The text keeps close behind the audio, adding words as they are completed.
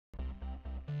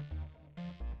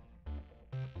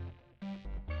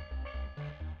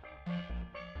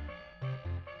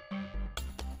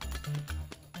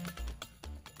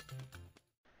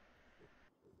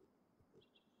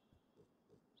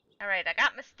Alright, I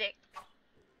got my stick.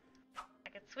 I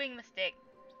can swing my stick.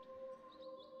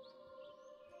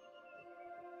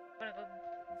 I'm gonna go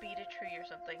beat a tree or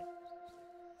something.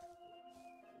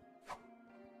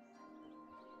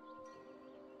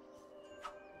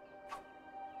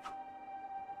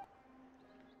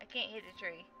 I can't hit a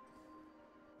tree.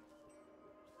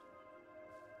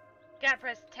 Gotta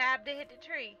press tab to hit the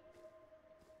tree.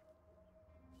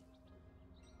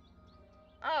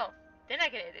 Oh, then I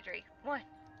can hit the tree. 1,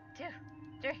 2,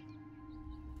 3.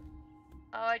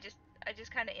 Oh, I just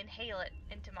kind of inhale it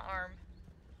into my arm.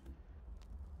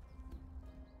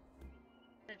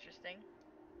 Interesting.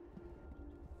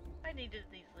 I needed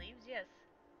these leaves, yes.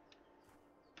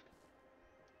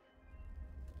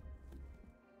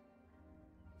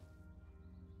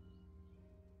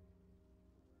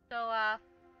 So,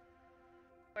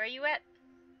 where are you at?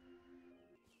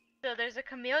 So there's a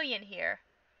chameleon here.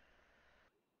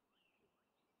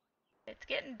 It's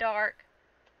getting dark.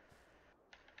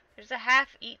 There's a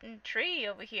half-eaten tree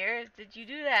over here. Did you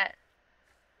do that?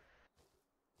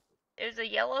 There's a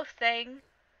yellow thing.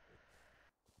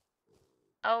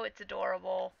 Oh, it's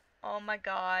adorable. Oh my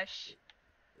gosh.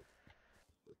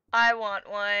 I want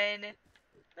one.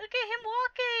 Look at him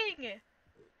walking.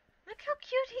 Look how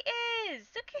cute he is.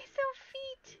 Look at his little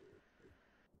feet.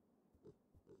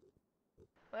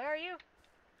 Where are you?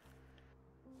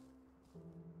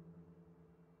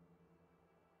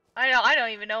 I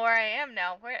don't even know where I am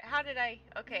now. How did I?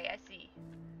 Okay, I see.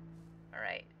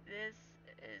 Alright, this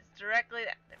is directly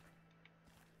that.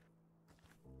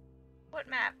 What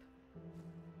map?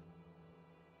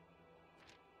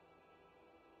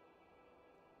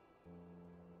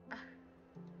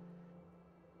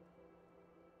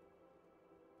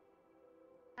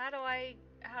 How do I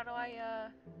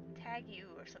tag you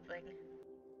or something?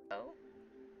 Oh?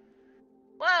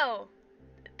 Whoa!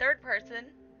 Third person.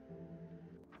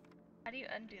 How do you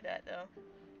undo that though?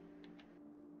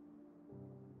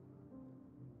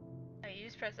 Oh, you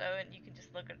just press O and you can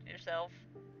just look at yourself.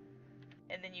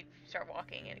 And then you start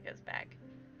walking and it goes back.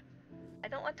 I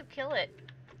don't want to kill it.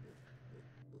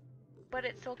 But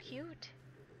it's so cute.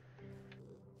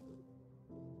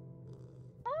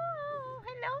 Oh,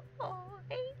 hello.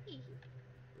 Hey.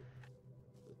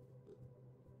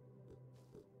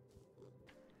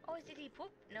 Oh, did he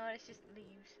poop? No, it's just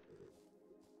leaves.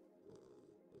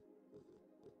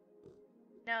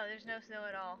 No, there's no snow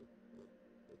at all.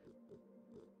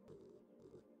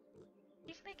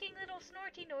 He's making little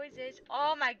snorty noises.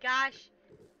 Oh my gosh.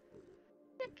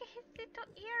 Look at his little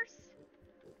ears.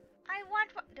 I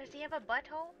want one. Does he have a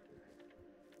butthole?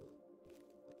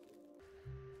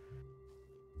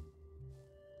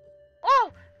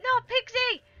 Oh, no,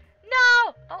 Pixie.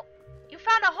 No. Oh, you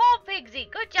found a hole, Pixie.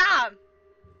 Good job.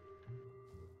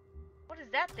 What is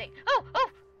that thing?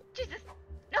 Oh, Jesus.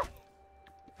 No.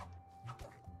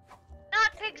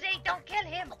 Not Pixie. Don't kill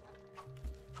him.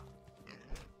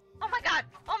 Oh my god.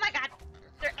 Oh my god.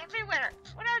 They're everywhere.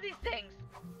 What are these things?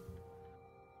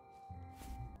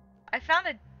 I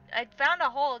found a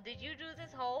hole. Did you do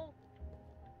this hole?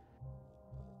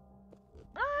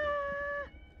 Ah!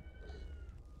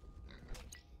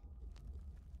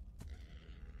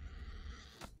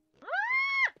 Ah!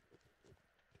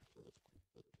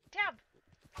 Tab.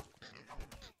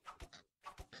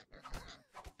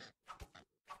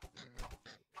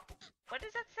 What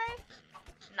does that say?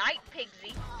 Night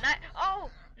Pigsy.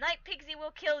 Night Pigsy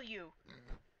will kill you.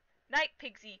 Night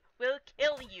Pigsy will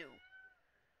kill you.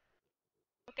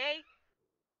 Okay?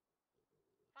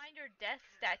 Find your death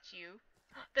statue.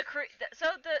 That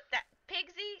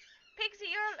Pigsy,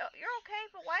 you're okay,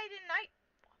 but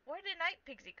where did Night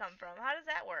Pigsy come from? How does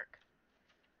that work?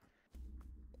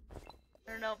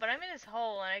 I don't know, but I'm in this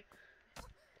hole and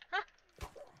huh?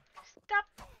 Stop.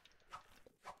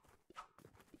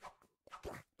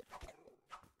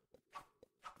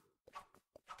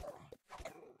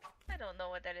 I don't know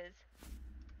what that is.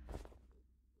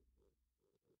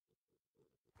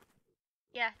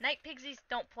 Yeah, Night Pigsies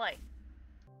don't play.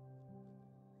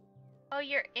 Oh,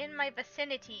 you're in my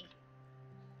vicinity.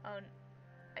 Oh,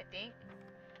 I think.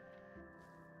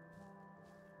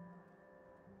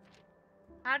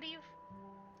 How do you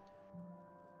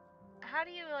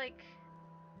like...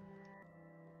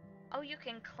 Oh, you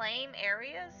can claim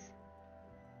areas?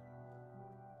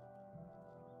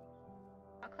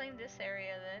 I'll claim this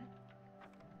area then.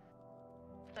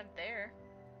 I'm there.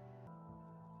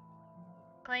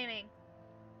 Claiming.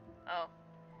 Oh.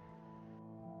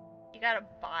 You gotta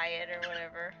buy it or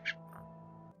whatever.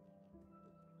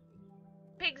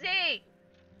 Pigsy!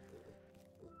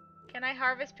 Can I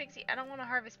harvest Pigsy? I don't want to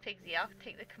harvest Pigsy. I'll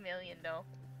take the chameleon though.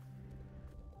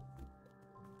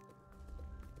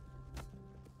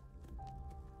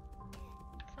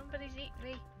 eat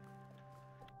me?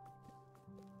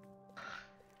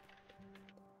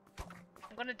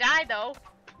 I'm gonna die though.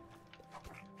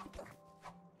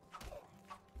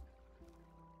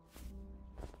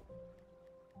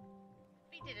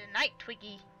 We did a night,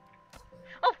 Twiggy.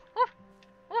 Oh, oh,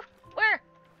 oh, where?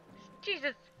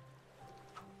 Jesus.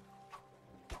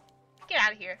 Get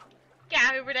out of here. Get out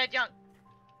of here with that junk.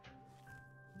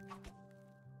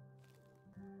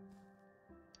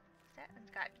 That one's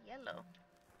got yellow.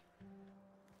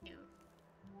 Ew.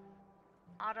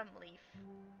 Autumn leaf.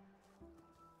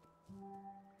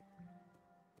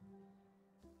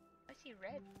 I see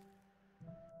red.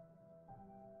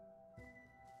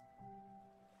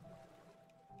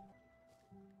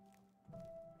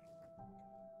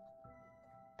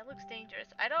 That looks dangerous.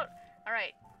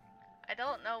 Alright. I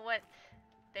don't know what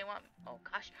they want. Oh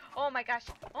gosh. Oh my gosh.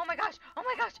 Oh my gosh. Oh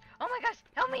my gosh. Oh my gosh.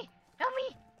 Help me. Help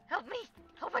me. Help me.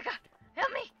 Oh my god.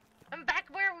 Help me. I'm back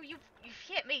where you've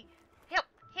hit me. Help.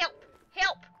 Help.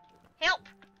 Help. Help.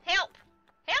 Help.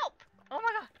 Help. Oh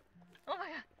my god. Oh my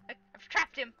god. I've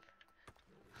trapped him.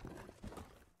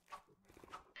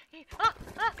 He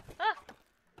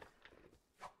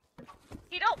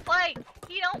don't play.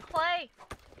 He don't play.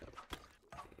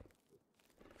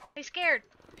 He's scared.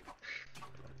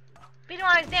 Beat him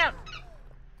while he's down.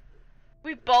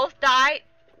 We both died?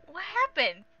 What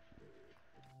happened?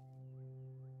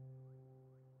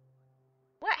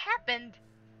 What happened?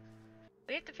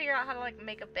 We have to figure out how to like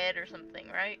make a bed or something,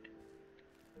 right?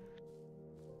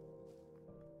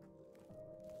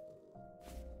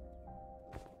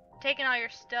 Taking all your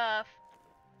stuff.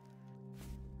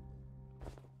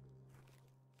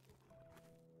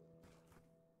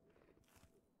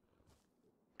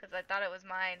 Because I thought it was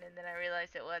mine and then I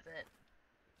realized it wasn't.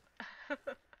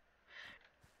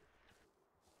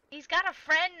 He's got a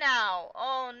friend now.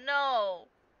 Oh no.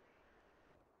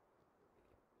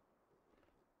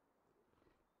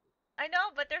 I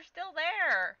know, but they're still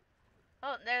there.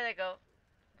 Oh, there they go.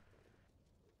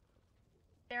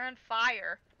 They're on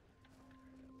fire.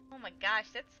 Oh my gosh,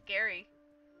 that's scary.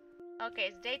 Okay,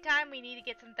 it's daytime. We need to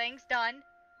get some things done.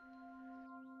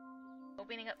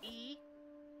 Opening up E.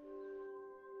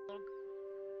 Little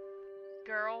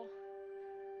girl.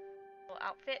 Little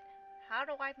outfit. How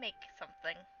do I make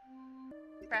something?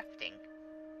 Crafting.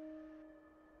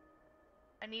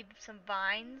 I need some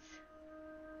vines.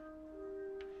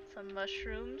 Some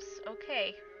mushrooms.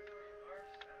 Okay.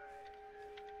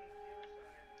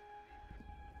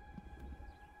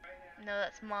 No,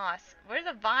 that's moss. Where's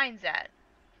the vines at?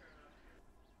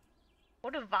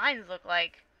 What do vines look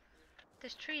like?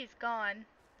 This tree is gone.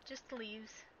 Just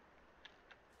leaves.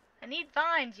 I need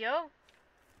vines, yo.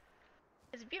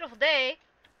 It's a beautiful day.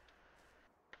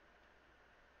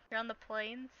 You're on the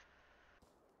plains.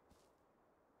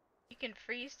 You can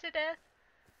freeze to death?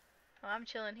 Well, I'm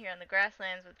chilling here on the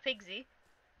grasslands with Pigsy.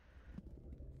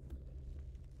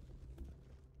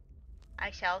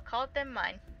 I shall call them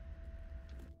mine.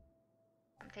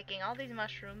 I'm taking all these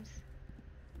mushrooms.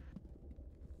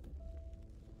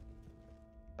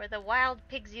 Where the wild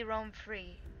Pigsy roam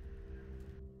free.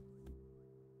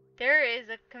 There is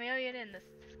a chameleon in the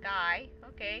sky.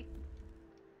 Okay.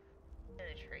 In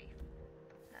a tree.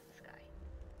 Not the sky.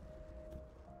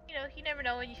 You know, you never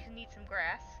know when you need some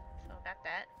grass. So got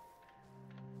that.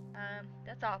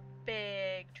 That's a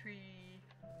big tree.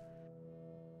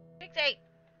 Pigsy!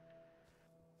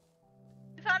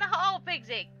 We found a hole,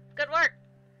 Pigsy! Good work!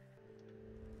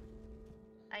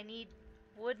 I need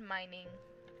wood mining.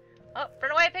 Oh,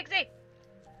 run away, Pigsy!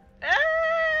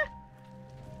 Ah!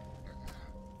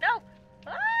 No!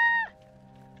 Ah!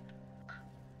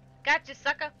 Gotcha,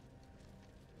 sucker!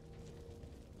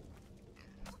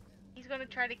 He's gonna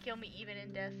try to kill me even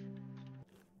in death.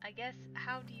 I guess,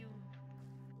 how do you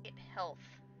get health?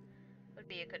 Would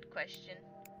be a good question.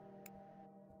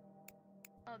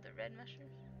 Oh, the red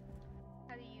mushrooms?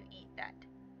 How do you eat that?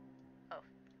 Oh.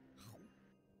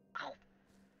 Ow!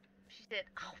 She said,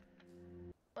 ow.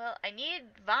 Well, I need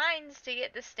vines to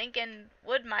get the stinking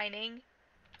wood mining.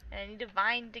 And I need a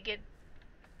vine to get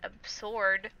a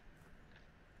sword.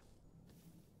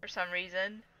 For some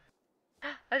reason.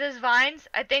 Are those vines?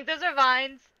 I think those are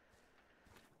vines.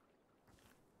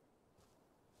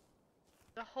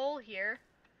 There's a hole here.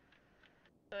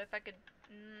 So if I could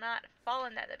not fall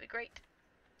in that, that'd be great.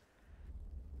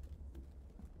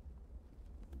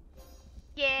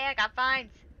 Yeah, I got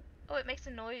vines. Oh, it makes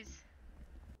a noise.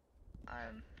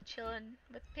 I'm chilling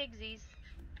with pigsies.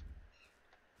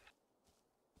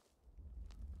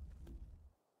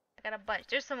 I got a bunch.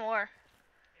 There's some more.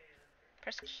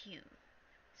 Press Q.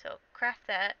 So, craft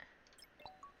that.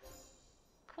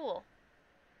 Cool.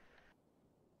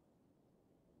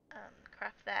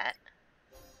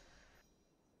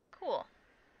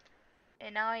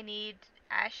 And now I need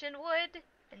ashen wood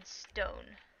and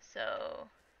stone. So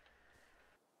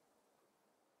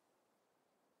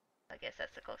I guess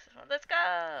that's the closest one. Let's go!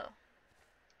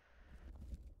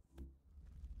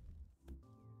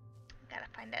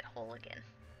 Gotta find that hole again.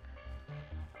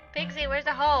 Pigsy, where's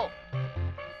the hole?